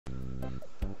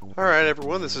Alright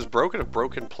everyone, this is Broken of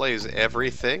Broken Plays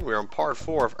Everything. We're on part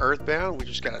 4 of Earthbound. We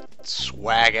just got a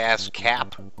swag-ass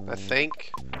cap, I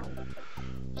think.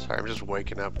 Sorry, I'm just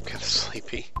waking up. I'm kind of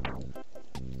sleepy.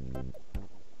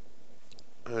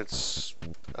 Let's,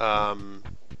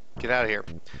 get out of here.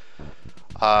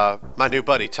 My new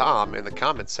buddy Tom in the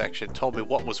comments section told me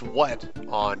what was what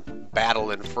on Battle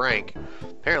and Frank.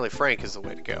 Apparently Frank is the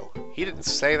way to go. He didn't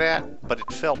say that, but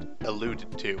it felt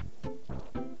alluded to.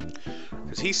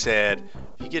 Because he said,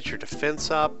 if you get your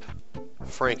defense up,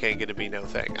 Frank ain't going to be no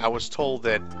thing. I was told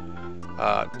that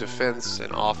defense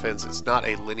and offense, it's not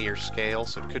a linear scale,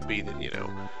 so it could be that, you know,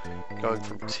 going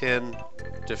from 10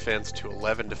 defense to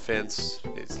 11 defense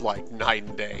is like night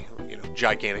and day. You know,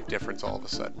 gigantic difference all of a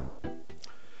sudden.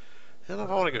 And if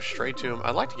I want to go straight to him,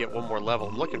 I'd like to get one more level.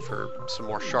 I'm looking for some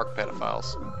more shark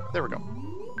pedophiles. There we go.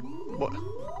 What?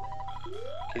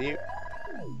 Can you...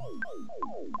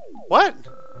 What?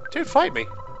 Dude, fight me.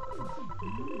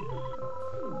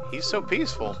 He's so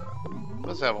peaceful.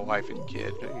 Must have a wife and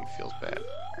kid. Maybe he feels bad.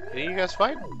 Any of you guys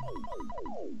fight?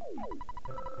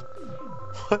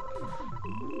 What?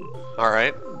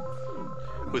 Alright.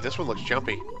 Ooh, this one looks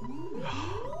jumpy.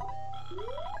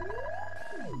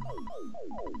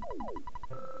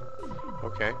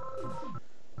 Okay.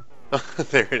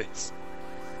 There it is.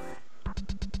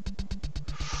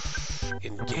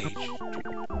 Engage.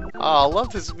 Oh, I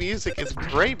love this music. It's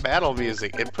great battle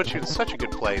music. It puts you in such a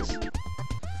good place.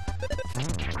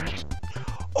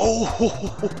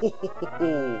 Oh!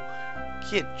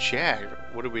 Get jagged.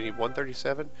 What do we need?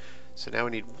 137? So now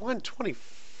we need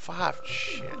 125.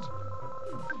 Shit.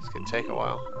 It's gonna take a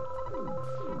while.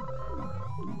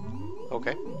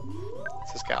 Okay.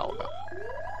 What's this guy all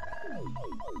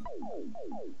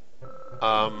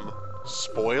about?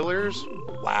 Spoilers?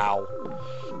 Wow.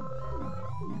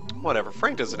 Whatever,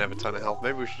 Frank doesn't have a ton of health.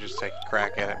 Maybe we should just take a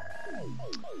crack at it.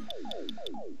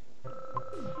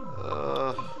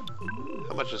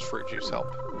 How much does fruit juice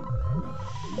help?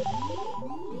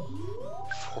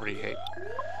 48.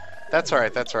 That's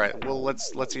alright, that's alright. Well,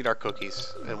 let's eat our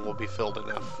cookies, and we'll be filled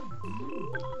enough.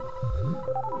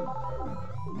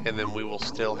 And then we will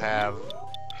still have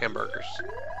hamburgers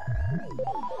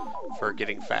for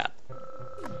getting fat.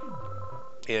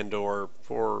 And or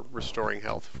for restoring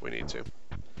health if we need to.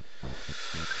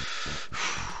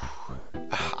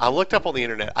 I looked up on the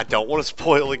internet. I don't want to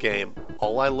spoil the game.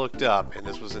 All I looked up, and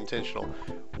this was intentional,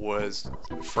 was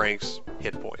Frank's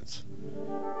hit points.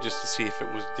 Just to see if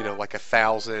it was, you know, like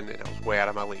 1,000 and I was way out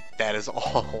of my league. That is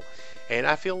all. And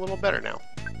I feel a little better now.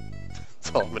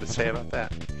 That's all I'm going to say about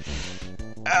that.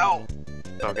 Ow!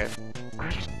 Okay.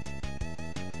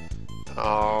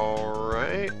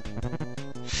 Alright.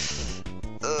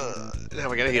 Now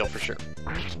we gotta heal for sure.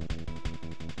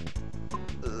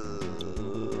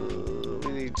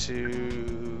 We need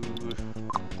to...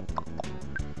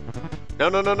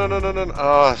 No.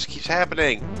 Oh, this keeps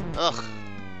happening. Ugh.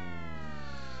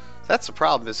 That's the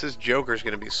problem, is his Joker's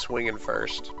gonna be swinging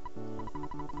first.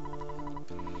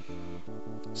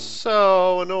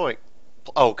 So annoying.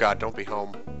 Oh god, don't be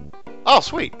home. Oh,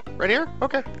 sweet. Right here?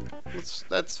 Okay.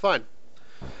 That's fine.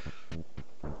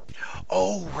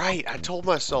 Oh, right. I told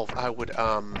myself I would,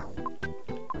 how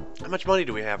much money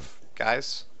do we have,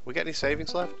 guys? We got any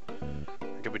savings left?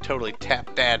 Or did we totally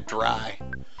tap Dad dry?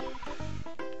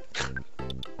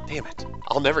 Damn it.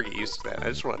 I'll never get used to that. I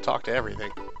just want to talk to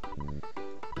everything.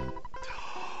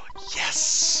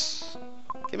 Yes!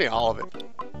 Give me all of it.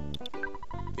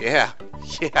 Yeah.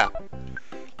 Yeah.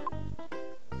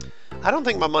 I don't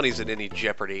think my money's in any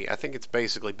jeopardy. I think it's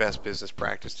basically best business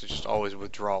practice to just always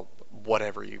withdraw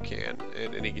whatever you can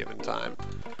at any given time.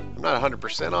 I'm not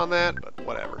 100% on that, but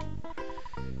whatever.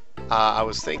 I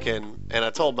was thinking, and I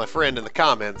told my friend in the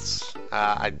comments,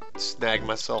 I'd snag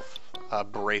myself a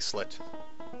bracelet.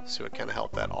 See what kind of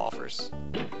help that offers.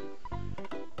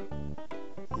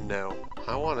 No,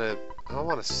 I want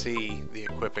to see the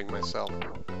equipping myself.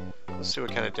 Let's see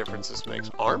what kind of difference this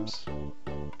makes. Arms?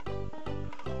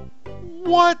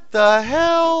 What the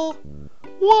hell?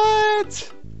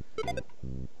 What?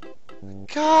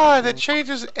 God, that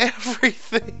changes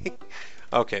everything.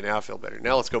 Okay, now I feel better.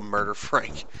 Now let's go murder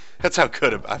Frank. That's how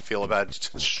good I feel about it.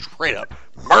 Just straight up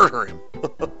murder him.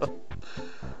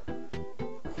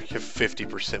 Give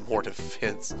 50% more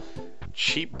defense.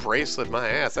 Cheap bracelet, my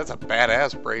ass. That's a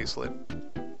badass bracelet.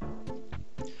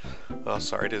 Oh,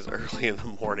 sorry, it is early in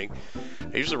the morning.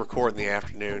 I usually record in the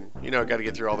afternoon. You know, I got to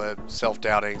get through all that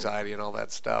self-doubt, anxiety, and all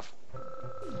that stuff.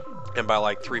 And by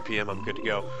like 3 p.m., I'm good to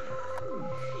go.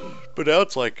 But now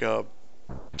it's like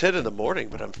 10 in the morning,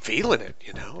 but I'm feeling it,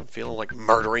 you know? I'm feeling like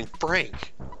murdering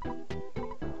Frank.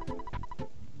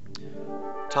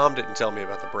 Tom didn't tell me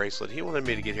about the bracelet. He wanted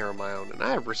me to get here on my own, and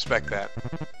I respect that.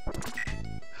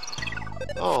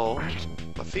 Oh,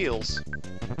 my feels.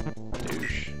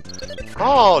 Douche.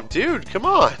 Oh, dude, come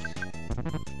on.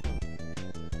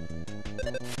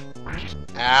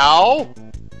 Ow!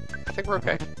 I think we're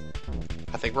okay.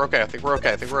 I think we're okay. I think we're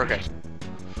okay. I think we're okay.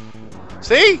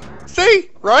 See? See?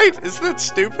 Right? Isn't that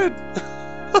stupid?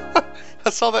 I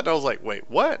saw that and I was like, wait,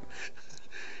 what?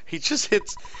 He just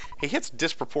hits... He hits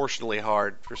disproportionately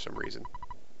hard for some reason.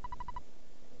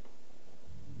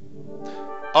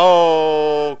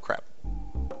 Oh, crap.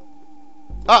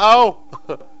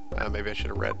 Uh-oh! Maybe I should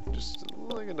have read just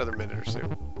like another minute or so.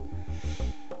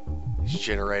 He's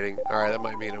generating. Alright, that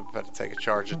might mean I'm about to take a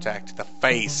charge attack to the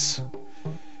face.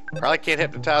 Probably can't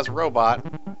hypnotize a robot.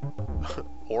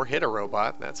 Or hit a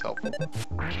robot. That's helpful.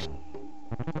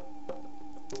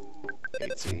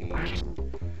 18.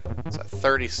 It's a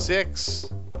 36.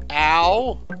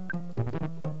 Ow!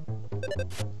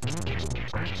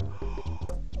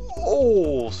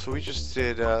 Oh, so we just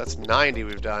did, that's 90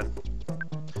 we've done.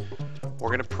 We're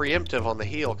going to preemptive on the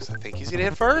heal, because I think he's going to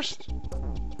hit first.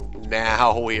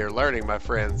 Now we are learning, my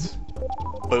friends.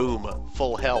 Boom.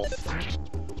 Full health.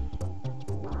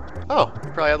 Oh, he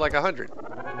probably had like 100.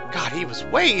 God, he was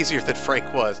way easier than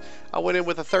Frank was. I went in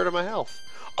with a third of my health.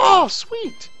 Oh,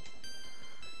 sweet!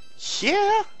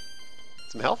 Yeah!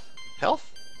 Some health. Health.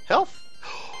 Health.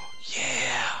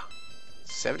 Yeah!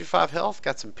 75 health.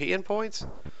 Got some PN points.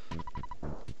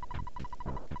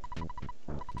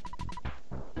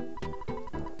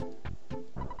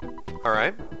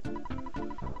 Alright.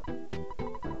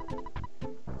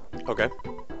 Okay.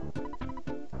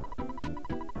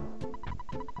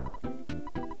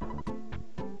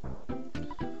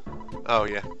 Oh,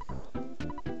 yeah.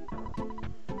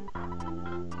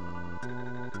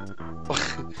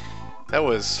 That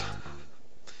was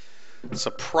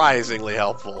surprisingly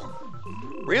helpful.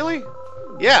 Really?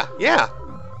 Yeah, yeah,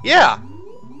 yeah!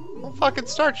 Don't fucking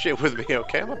start shit with me,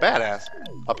 okay? I'm a badass.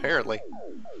 Apparently.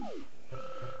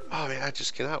 Oh, man, I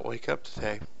just cannot wake up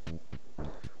today.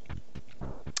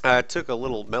 I took a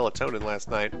little melatonin last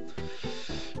night,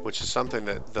 which is something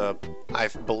that I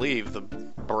believe the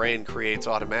brain creates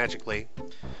automatically.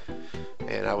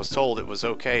 And I was told it was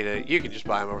okay to, you can just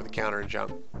buy them over the counter and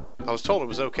junk. I was told it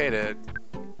was okay to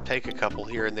take a couple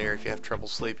here and there if you have trouble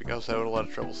sleeping. I was having a lot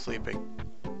of trouble sleeping.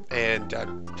 And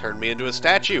turned me into a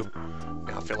statue.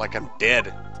 Now I feel like I'm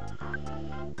dead.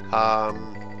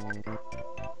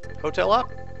 Hotel up?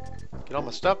 Get all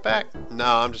my stuff back? No,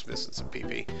 I'm just missing some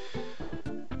PP.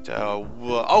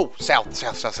 Oh, south,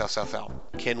 south, south, south, south, south.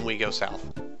 Can we go south?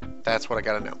 That's what I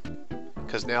gotta know.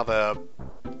 Because now the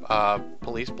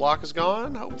police block is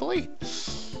gone, hopefully.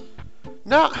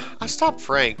 No, I stopped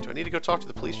Frank. Do I need to go talk to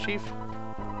the police chief?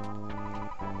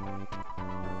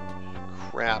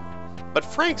 Crap. But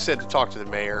Frank said to talk to the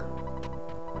mayor.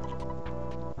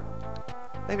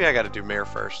 Maybe I gotta do mayor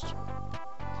first.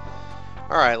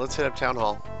 Alright, let's hit up town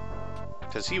hall.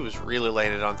 Because he was really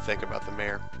laying it on thick about the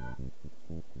mayor.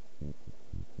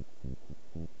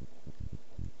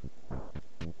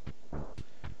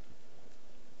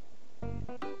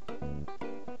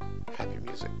 Happy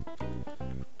music.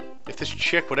 If this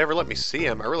chick would ever let me see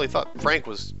him, I really thought Frank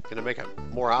was going to make a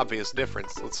more obvious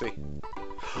difference. Let's see.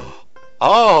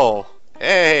 Oh!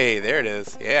 Hey, there it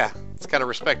is. Yeah, it's the kind of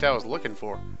respect I was looking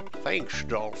for. Thanks,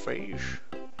 dollfish.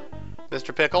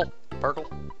 Mr. Pickle?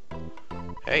 Perkle?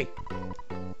 Hey.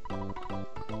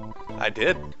 I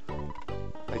did.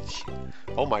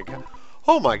 Oh my god.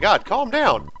 Oh my god, calm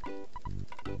down.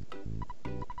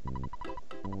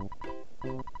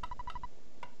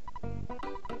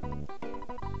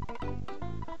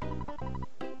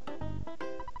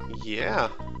 Yeah.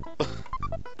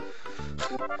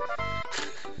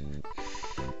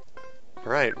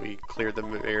 Right, we cleared the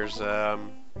mayor's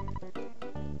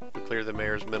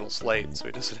mental slate, so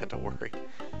he doesn't have to worry.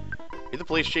 You the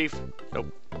police chief?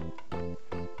 Nope.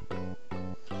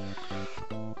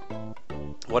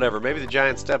 Whatever, maybe the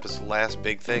giant step is the last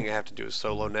big thing I have to do a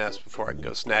solo nest before I can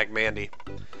go snag Mandy.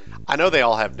 I know they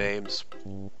all have names,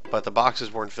 but the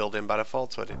boxes weren't filled in by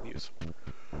default, so I didn't use them.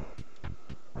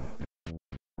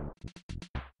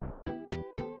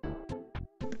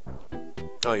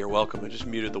 Oh, you're welcome. I just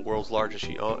muted the world's largest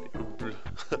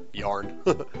yarn.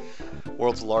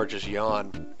 World's largest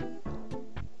yawn.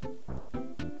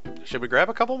 Should we grab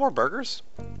a couple more burgers?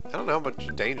 I don't know how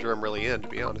much danger I'm really in, to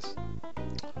be honest.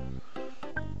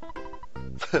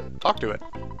 Talk to it.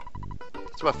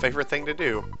 It's my favorite thing to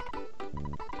do.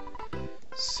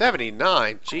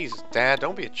 79. Jesus, Dad,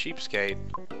 don't be a cheapskate.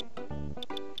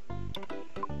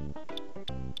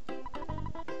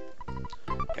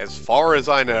 As far as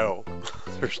I know.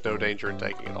 There's no danger in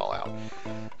taking it all out.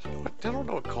 I don't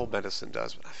know what cold medicine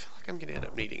does, but I feel like I'm going to end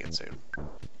up needing it soon.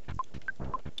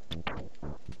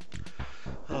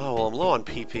 Oh, well, I'm low on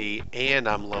PP, and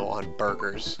I'm low on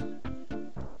burgers.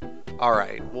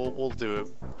 Alright, we'll do it.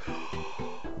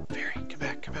 Fairy, come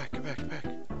back, come back, come back, come back.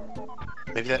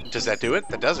 Maybe that, does that do it?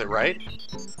 That does it, right?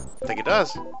 I think it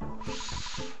does.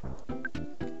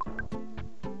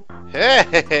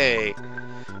 Hey!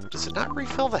 Does it not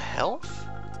refill the health?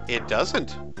 It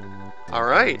doesn't.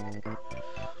 Alright.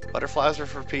 Butterflies are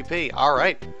for PP.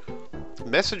 Alright.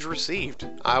 Message received.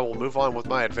 I will move on with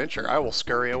my adventure. I will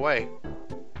scurry away.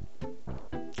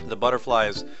 The butterfly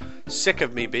is sick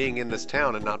of me being in this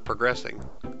town and not progressing.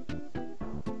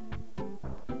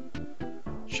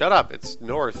 Shut up, it's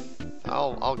north.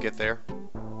 I'll get there.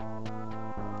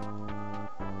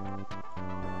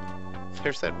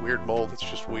 There's that weird mole that's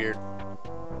just weird.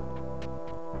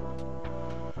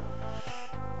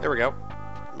 There we go.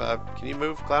 Can you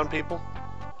move, clown people?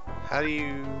 How do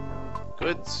you...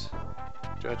 goods?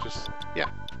 Do I just... yeah.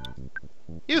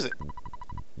 Use it.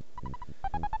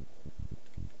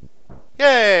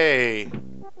 Yay!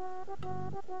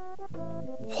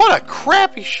 What a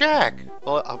crappy shack!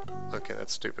 Well, okay,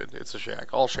 that's stupid. It's a shack.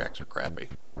 All shacks are crappy.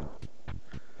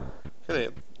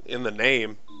 In the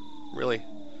name. Really.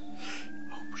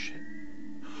 Oh, shit.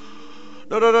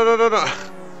 No, no, no, no, no, no.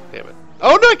 Damn it.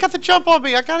 Oh, no, it got the jump on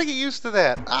me. I gotta get used to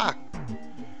that. Ah.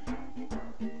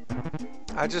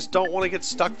 I just don't want to get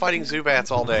stuck fighting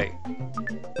Zubats all day.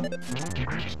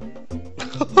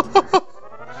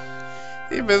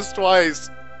 He missed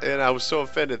twice. And I was so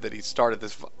offended that he started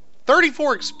this...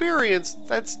 34 experience?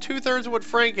 That's 2/3 of what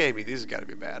Frank gave me. These have got to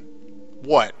be bad.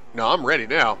 What? No, I'm ready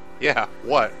now. Yeah,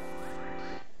 what?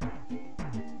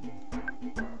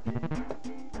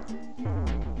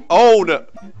 Oh, no.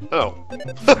 Oh.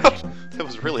 That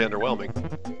was really underwhelming.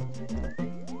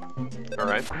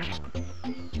 Alright.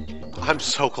 I'm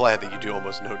so glad that you do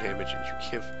almost no damage and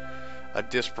you give a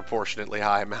disproportionately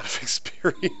high amount of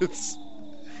experience.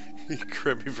 You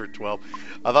cribbed me for 12.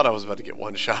 I thought I was about to get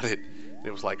one-shotted.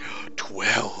 It was like,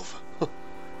 12!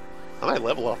 I might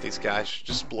level off these guys,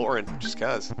 just exploring, just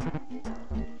cuz.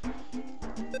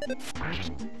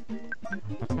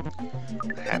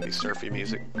 Happy surfy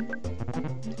music.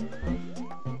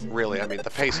 Really, I mean, the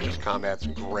pacing of combat's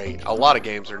great. A lot of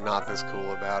games are not this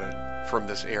cool about it from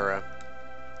this era.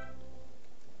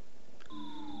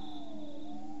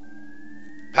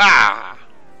 Ha!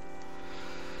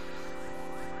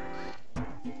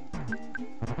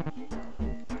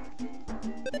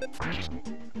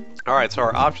 Alright, so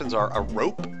our options are a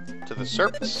rope to the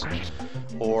surface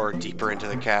or deeper into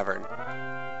the cavern.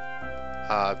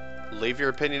 Leave your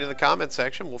opinion in the comment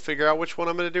section. We'll figure out which one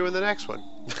I'm going to do in the next one.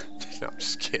 No, I'm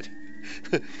just kidding.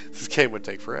 This game would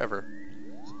take forever.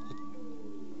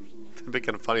 That'd be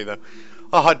kind of funny, though.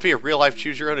 Oh, it'd be a real-life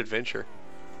choose-your-own-adventure.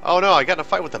 Oh, no, I got in a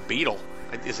fight with a beetle.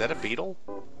 Is that a beetle?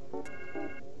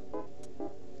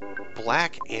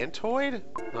 Black Antoid?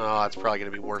 Oh, it's probably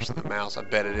going to be worse than the mouse. I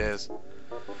bet it is.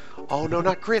 Oh, no,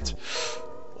 not grits.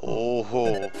 Oh,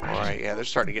 alright, yeah, they're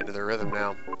starting to get into their rhythm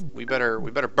now. We better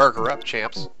burger up,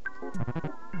 champs.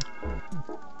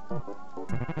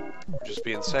 Just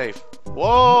being safe.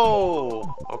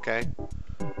 Whoa! Okay.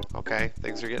 Okay,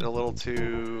 things are getting a little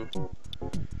too...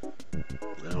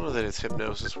 I don't know that it's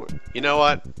hypnosis worthy. You know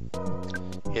what?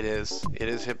 It is. It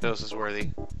is hypnosis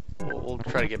worthy. We'll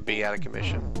try to get B out of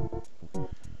commission.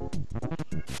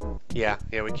 Yeah,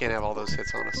 we can't have all those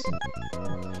hits on us.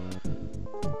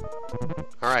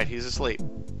 Alright, he's asleep.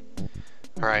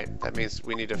 Alright, that means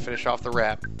we need to finish off the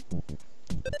rap.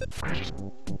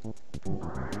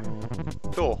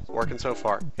 Cool, working so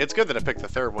far. It's good that I picked the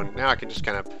third one. Now I can just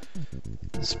kind of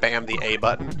spam the A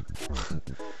button.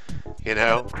 You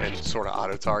know? And sort of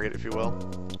auto-target, if you will.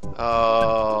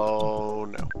 Oh,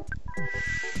 no.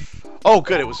 Oh,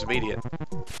 good, it was immediate.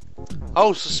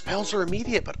 Oh, so spells are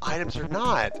immediate, but items are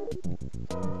not.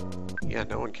 Yeah,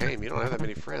 no one came. You don't have that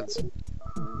many friends.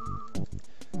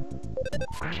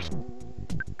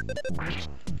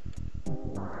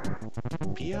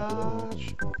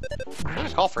 Biatch. I'm trying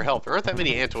to call for help. There aren't that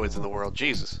many Antoids in the world.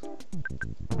 Jesus.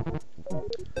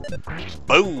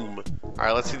 Boom!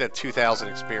 Alright, let's see that 2,000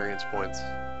 experience points.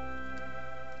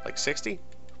 Like 60?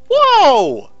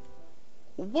 Whoa!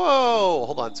 Whoa!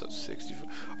 Hold on, so 60.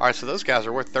 Alright, so those guys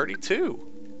are worth 32.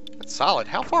 That's solid.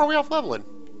 How far are we off leveling?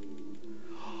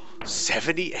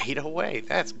 78 away.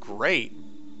 That's great.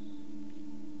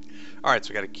 Alright, so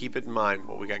we got to keep it in mind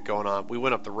what we got going on. We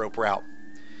went up the rope route.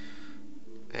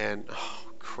 And, oh,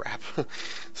 crap.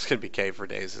 It's going to be cave for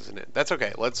days, isn't it? That's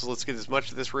okay. Let's get as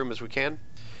much of this room as we can.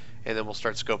 And then we'll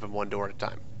start scoping one door at a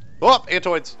time. Oh,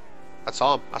 Antoids! I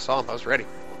saw him. I saw him. I was ready.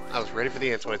 I was ready for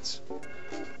the Antoids.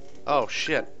 Oh,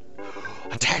 shit.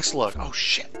 Attack slug. Oh,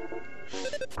 shit.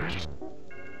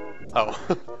 Oh.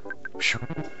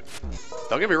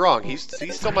 Don't get me wrong. He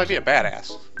still might be a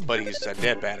badass, but he's a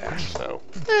dead badass, so.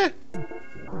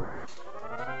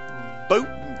 Boom.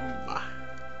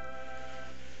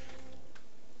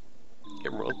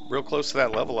 Getting real close to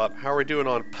that level up. How are we doing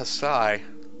on Pasai?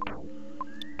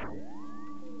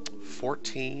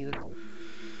 14.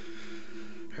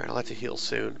 Alright, I'll have to heal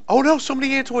soon. Oh no, so many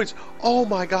Antoids! Oh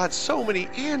my god, so many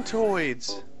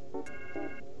Antoids!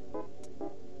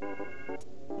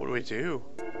 What do we do?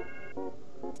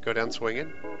 Go down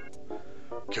swinging?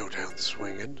 Go down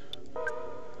swinging.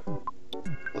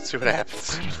 Let's see what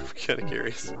happens. I'm kinda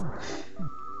curious.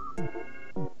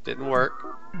 Didn't work.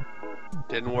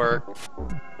 Didn't work.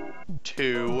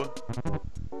 2.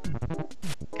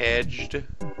 Edged.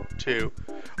 2.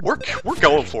 We're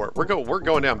going for it. We're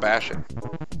going down bashing.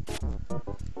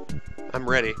 I'm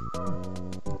ready.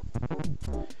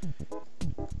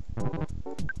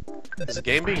 Is the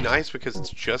game being nice because it's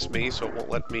just me, so it won't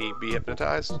let me be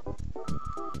hypnotized?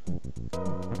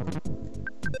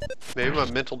 Maybe my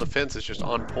mental defense is just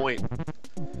on point.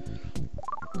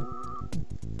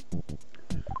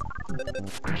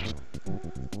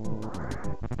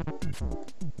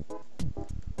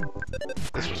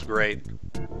 This was great.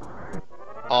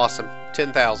 Awesome.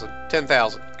 10,000.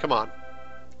 10,000. Come on.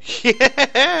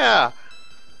 Yeah!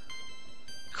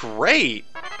 Great!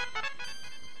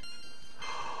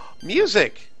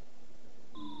 Music!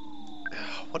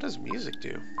 What does music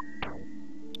do?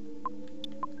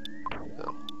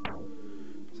 Oh.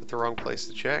 Is that the wrong place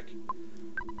to check?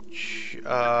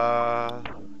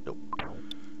 Nope.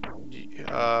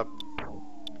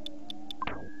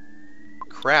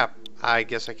 Crap. I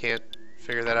guess I can't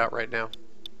figure that out right now.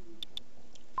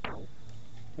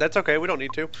 That's okay, we don't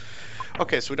need to.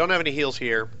 Okay, so we don't have any heals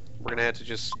here. We're gonna have to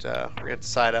just, we're gonna have to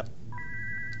side up.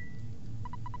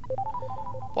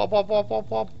 Wop, wop, wop, wop,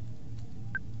 wop.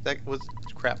 That was,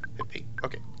 crap, hit me.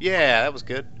 Okay, yeah, that was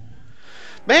good.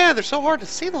 Man, they're so hard to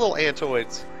see, the little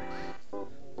Antoids.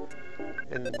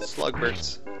 And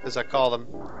Slugbirds, as I call them.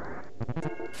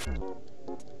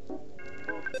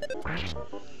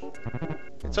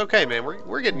 It's okay, man.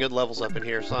 We're getting good levels up in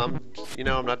here, so I'm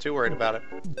not too worried about it.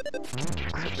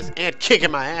 Except this ant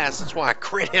kicking my ass. That's why I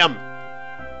crit him.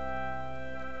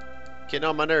 Getting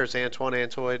on my nerves, Antoine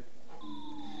Antoid.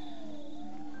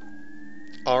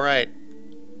 All right.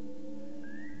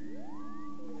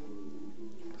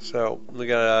 So we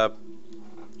got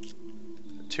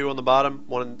 2 on the bottom,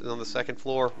 1 on the second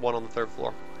floor, 1 on the third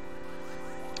floor.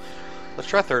 Let's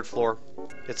try third floor.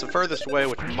 It's the furthest away,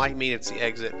 which might mean it's the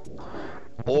exit.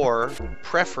 Or,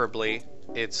 preferably,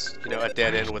 it's, a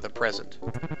dead end with a present.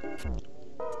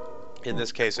 In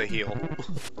this case, a heal.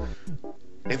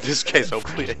 In this case,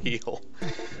 hopefully a heal.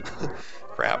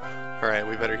 Crap. Alright,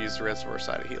 we better use the rest of our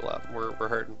side to heal up. We're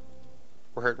hurting.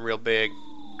 We're hurting real big.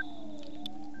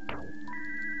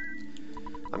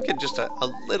 I'm getting just a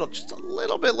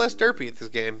little bit less derpy at this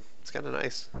game. It's kind of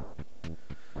nice.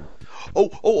 Oh,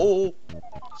 oh, oh, oh.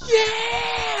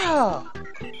 Yeah!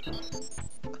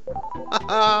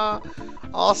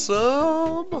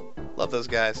 Awesome! Love those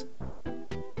guys.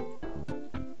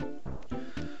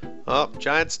 Oh,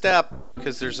 giant step,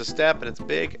 because there's a step and it's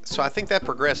big. So I think that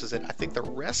progresses it. I think the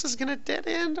rest is going to dead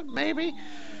end, maybe?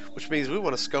 Which means we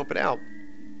want to scope it out.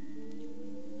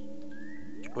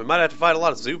 We might have to fight a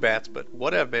lot of Zubats, but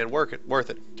whatever, man. Worth it.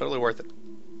 Totally worth it.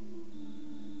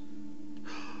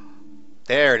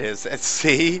 There it is.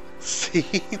 See?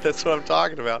 See? That's what I'm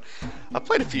talking about. I've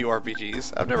played a few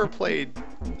RPGs. I've never played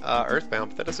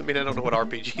Earthbound, but that doesn't mean I don't know what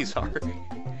RPGs are.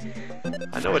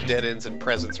 I know what dead ends and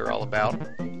presents are all about.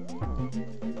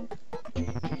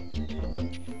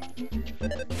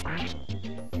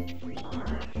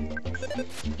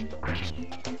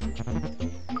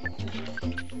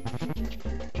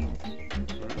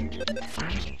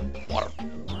 Water.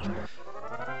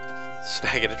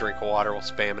 Snagging a drink of water while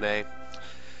spamming A.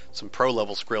 Some pro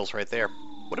level skrills right there.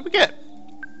 What did we get?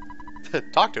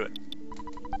 Talk to it.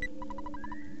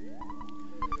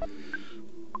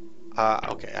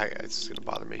 Okay, it's gonna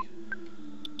bother me.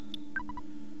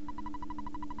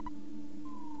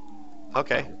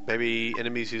 Okay, maybe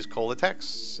enemies use cold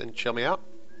attacks and chill me out?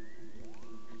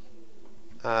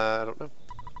 I don't know.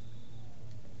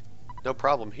 No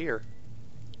problem here.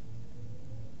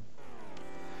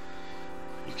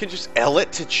 You can just L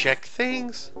it to check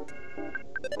things?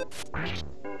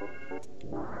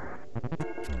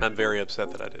 I'm very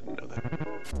upset that I didn't know that.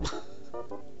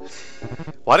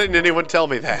 Why didn't anyone tell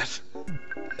me that?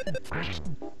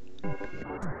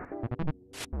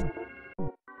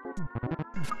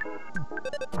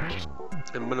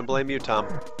 I'm gonna blame you, Tom.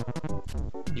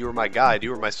 You were my guide.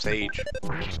 You were my sage.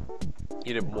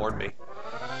 You didn't warn me.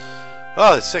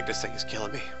 Oh, this sickness thing is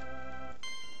killing me.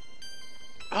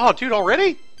 Oh, dude,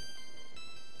 already?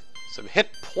 Some hit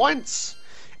points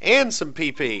and some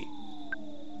PP.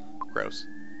 Gross.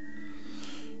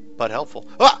 But helpful.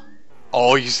 Ah!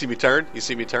 Oh, you see me turn? You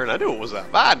see me turn? I knew it was up.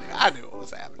 I knew it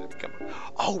was happening. Come on.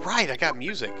 Oh, right, I got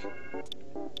music.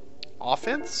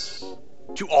 Offense?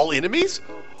 To all enemies?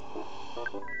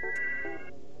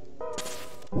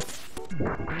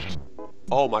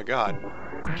 Oh my god.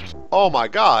 Oh my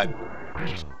god.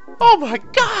 Oh my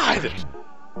god!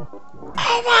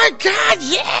 Oh my god,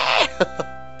 yeah!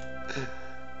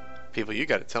 People, you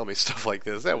gotta tell me stuff like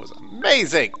this. That was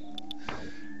amazing!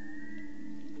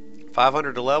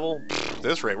 500 to level? Pfft, at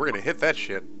this rate, we're gonna hit that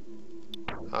shit.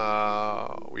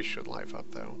 We should life up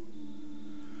though.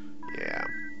 Yeah,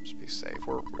 just be safe.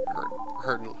 We're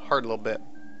hurting a little bit.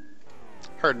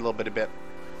 Hurting a little bit.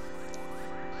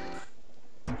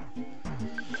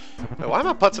 Why am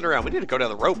I putzing around? We need to go down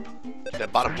the rope. Get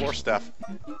that bottom floor stuff.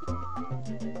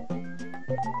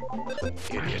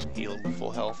 Idiot, healing with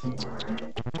full health.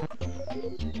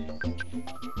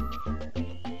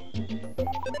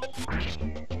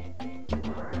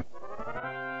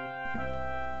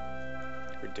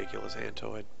 Ridiculous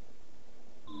Antoid.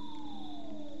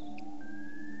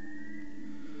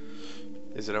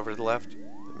 Is it over to the left?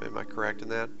 Am I correct in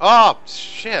that? Oh,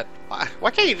 shit!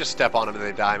 Why can't you just step on them and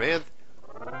they die, man?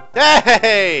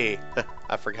 Hey!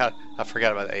 I forgot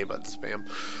about the A button spam.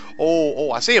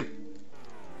 Oh, I see him!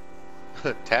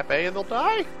 Tap A and they'll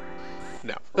die?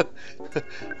 No.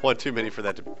 One too many for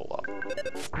that to pull off.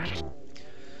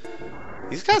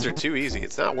 These guys are too easy.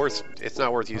 It's not worth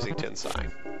using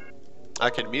Tensai.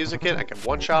 I can music it, I can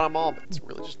one-shot them all, but it's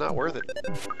really just not worth it.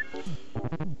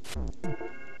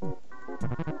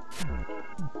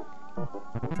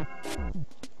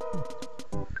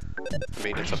 I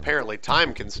mean, it's apparently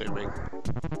time-consuming,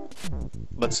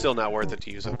 but still not worth it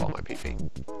to use up all my PP.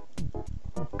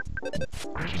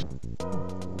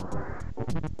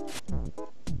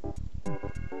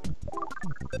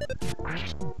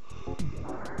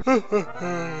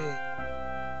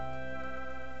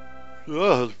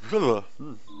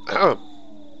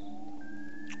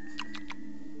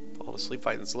 Fall asleep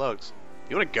fighting slugs.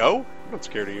 You wanna go? I'm not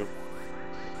scared of you.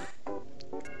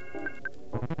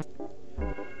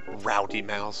 Rowdy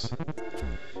mouse.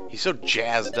 He's so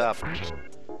jazzed up.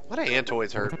 Why do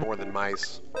Antoids hurt more than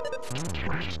mice?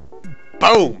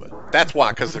 Boom! That's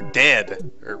why, because they're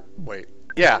dead. Or, wait.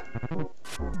 Yeah.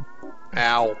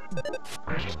 Ow.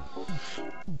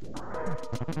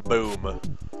 Boom.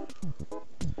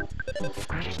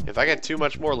 If I get too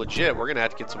much more legit, we're gonna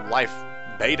have to get some life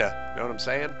beta. You know what I'm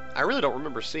saying? I really don't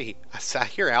remember C. I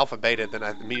hear alpha beta, then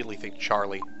I immediately think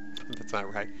Charlie. That's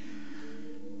not right.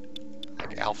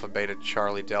 Like alpha beta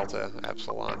Charlie Delta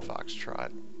Epsilon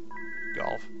Foxtrot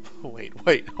Golf.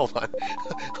 Wait, hold on.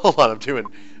 Hold on, I'm doing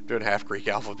half Greek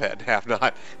alphabet and half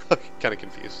not. Kind of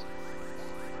confused.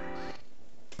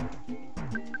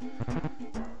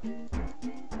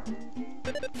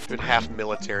 Doing half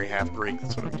military, half Greek.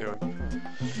 That's what I'm doing.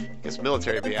 I guess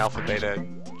military would be Alpha, Beta,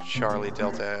 Charlie,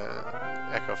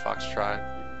 Delta, Echo, Foxtrot,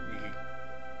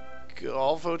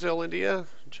 Golf Hotel India,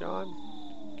 John,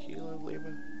 Kilo,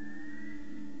 Lima,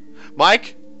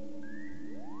 Mike.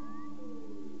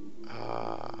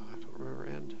 I don't remember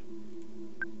end.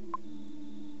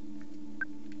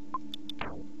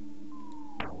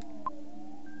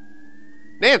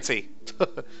 Nancy.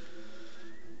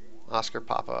 Oscar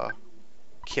Papa.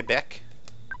 Quebec.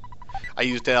 I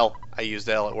used L.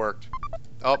 It worked.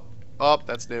 Oh,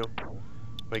 that's new.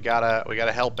 We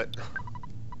gotta help it.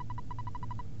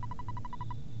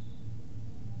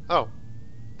 Oh.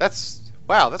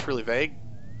 Wow, that's really vague.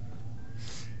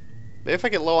 Maybe if I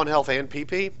get low on health and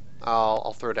PP,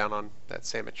 I'll throw down on that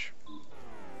sandwich.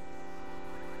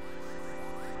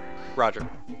 Roger.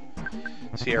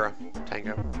 Sierra.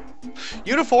 Tango.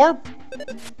 Uniform!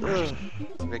 Ugh.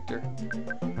 Victor.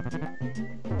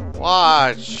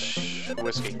 Watch.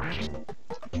 Whiskey.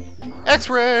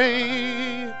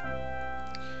 X-ray!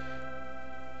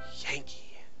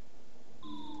 Yankee.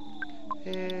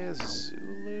 And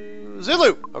Zulu.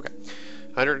 Zulu! Okay.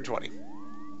 120.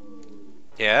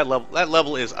 Yeah, that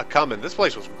level is a coming. This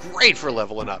place was great for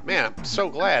leveling up. Man, I'm so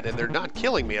glad, and they're not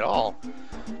killing me at all.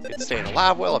 Been staying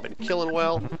alive well, I've been killing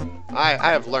well. I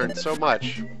have learned so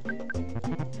much.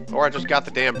 Or I just got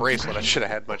the damn bracelet I should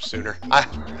have had much sooner.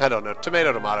 I don't know.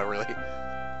 Tomato, really.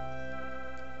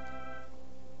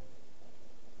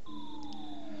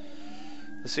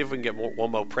 Let's see if we can get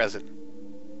one more present.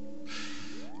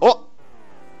 Oh!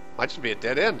 Might just be a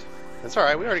dead end. That's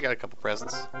alright, we already got a couple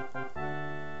presents.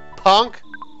 Punk!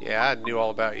 Yeah, I knew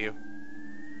all about you.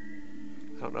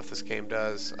 I don't know if this game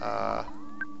does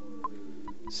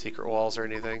secret walls or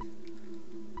anything.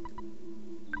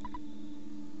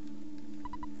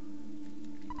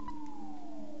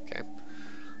 Okay.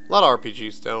 A lot of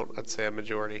RPGs don't. I'd say a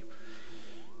majority.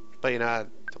 But you know, I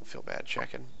don't feel bad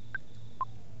checking.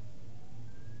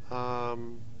 I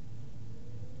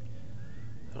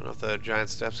don't know if the giant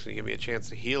step's gonna give me a chance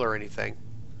to heal or anything.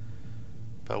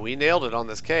 But we nailed it on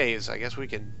this cave, so I guess we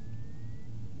can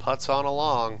putz on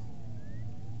along.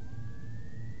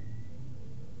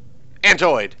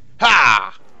 Antoid!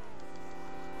 Ha!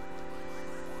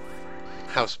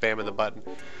 I was spamming the button.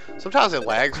 Sometimes it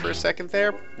lags for a second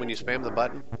there when you spam the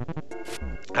button.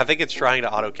 I think it's trying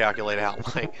to auto-calculate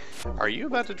out, like, are you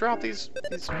about to drop these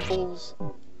fools?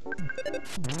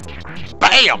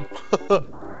 BAM!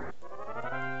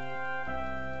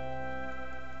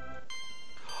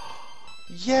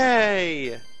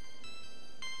 Yay!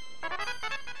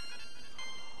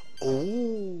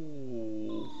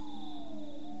 Ooh.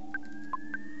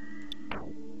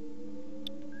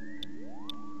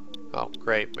 Oh,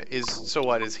 great. So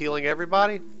what, is healing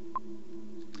everybody?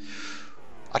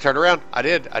 I turned around. I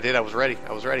did. I was ready.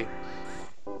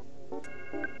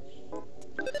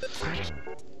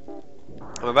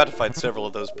 I'm about to fight several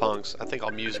of those punks. I think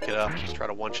I'll music it up. Just try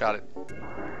to one-shot it.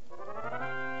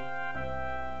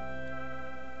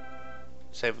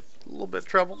 Save a little bit of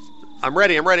trouble. I'm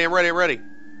ready. I ran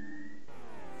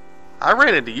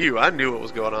into you. I knew what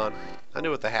was going on. I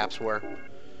knew what the haps were.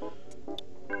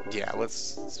 Yeah,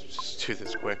 let's just do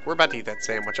this quick. We're about to eat that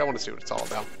sandwich. I want to see what it's all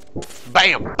about.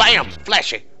 Bam! Bam!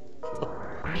 Flashy!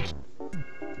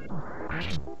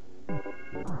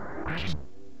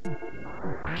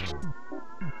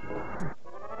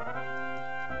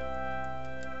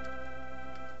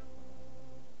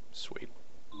 Sweet.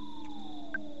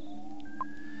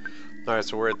 Alright,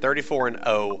 so we're at 34 and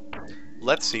 0.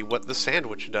 Let's see what the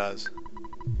sandwich does.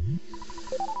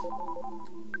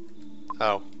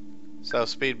 Oh. So,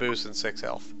 speed boost and 6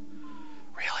 health.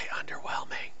 Really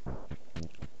underwhelming.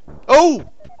 Oh!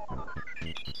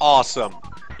 Awesome.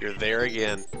 You're there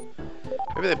again.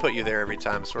 Maybe they put you there every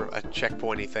time, sort of a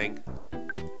checkpointy thing.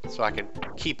 So I can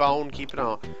keep on keeping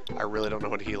on. I really don't know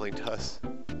what healing does.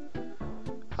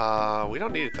 We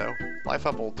don't need it though. Life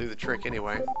up will do the trick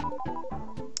anyway.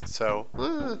 So,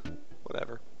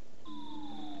 whatever.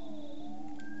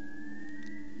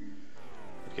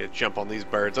 Get a jump on these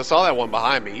birds. I saw that one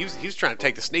behind me. He was trying to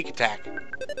take the sneak attack.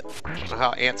 I don't know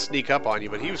how ants sneak up on you,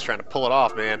 but he was trying to pull it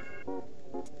off, man.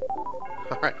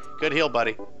 Alright, good heal,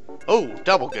 buddy. Oh,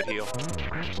 double good heal.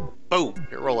 Boom,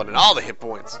 you're rolling in all the hit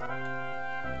points.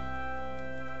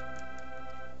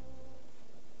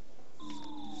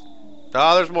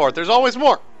 Oh, there's more. There's always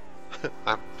more.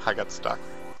 I got stuck.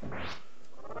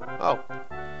 Oh,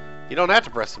 you don't have to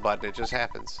press the button. It just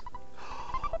happens.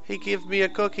 He gave me a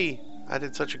cookie. I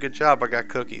did such a good job, I got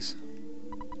cookies.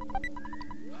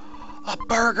 A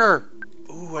burger!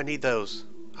 Ooh, I need those.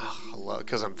 Oh,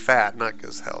 because I'm fat, not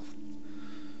because health.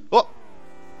 Whoa!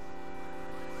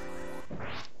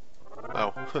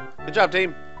 Oh, good job,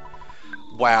 team.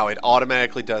 Wow, it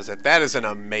automatically does that. That is an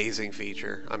amazing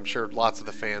feature. I'm sure lots of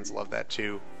the fans love that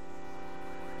too.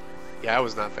 Yeah, I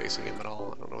was not facing him at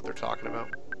all. I don't know what they're talking about.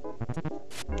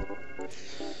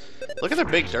 Look at their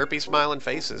big derpy smiling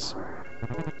faces.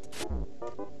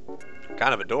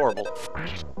 Kind of adorable.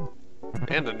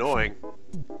 And annoying.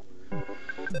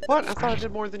 What? I thought I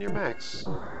did more than your max.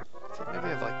 Maybe I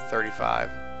have like 35.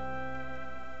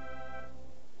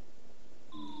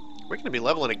 We're gonna be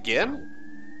leveling again?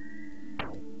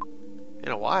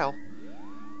 In a while.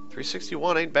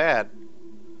 361 ain't bad.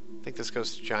 I think this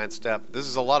goes to giant step. This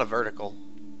is a lot of vertical.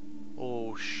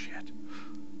 Oh shit.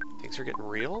 Things are getting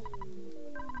real?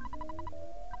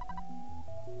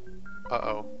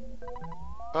 Uh-oh.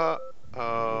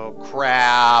 Uh-oh.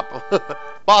 Crap.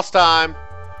 Boss time.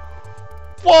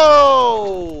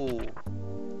 Whoa!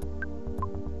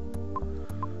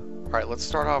 Alright, let's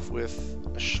start off with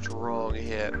a strong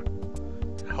hit.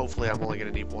 Hopefully I'm only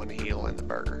going to need one heal and the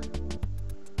burger.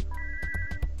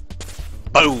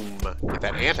 Boom! Get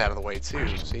that ant out of the way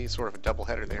too. See, sort of a double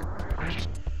header there.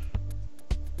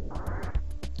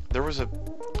 There was a...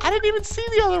 I didn't even see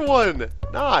the other one!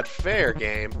 Not fair,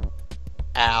 game.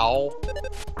 Ow.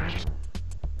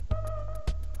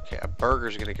 Okay, a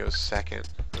burger's gonna go second.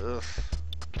 Ugh.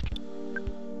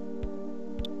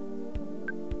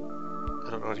 I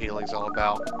don't know what healing's all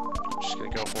about. I'm just gonna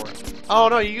go for it. Oh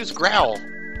no, you use growl!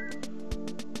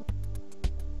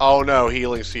 Oh no,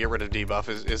 healing's to get rid of debuff,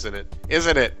 isn't it?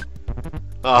 Isn't it?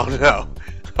 Oh no.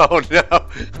 Oh no!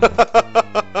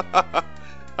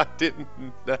 I didn't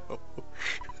know.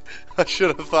 I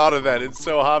should have thought of that. It's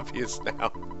so obvious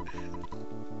now.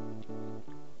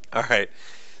 All right,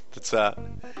 that's a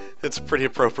pretty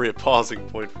appropriate pausing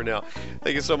point for now.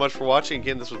 Thank you so much for watching.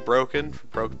 Again, this was Broken.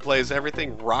 Broken Plays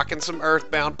Everything. Rocking some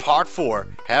Earthbound Part 4.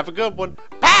 Have a good one.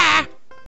 Bye!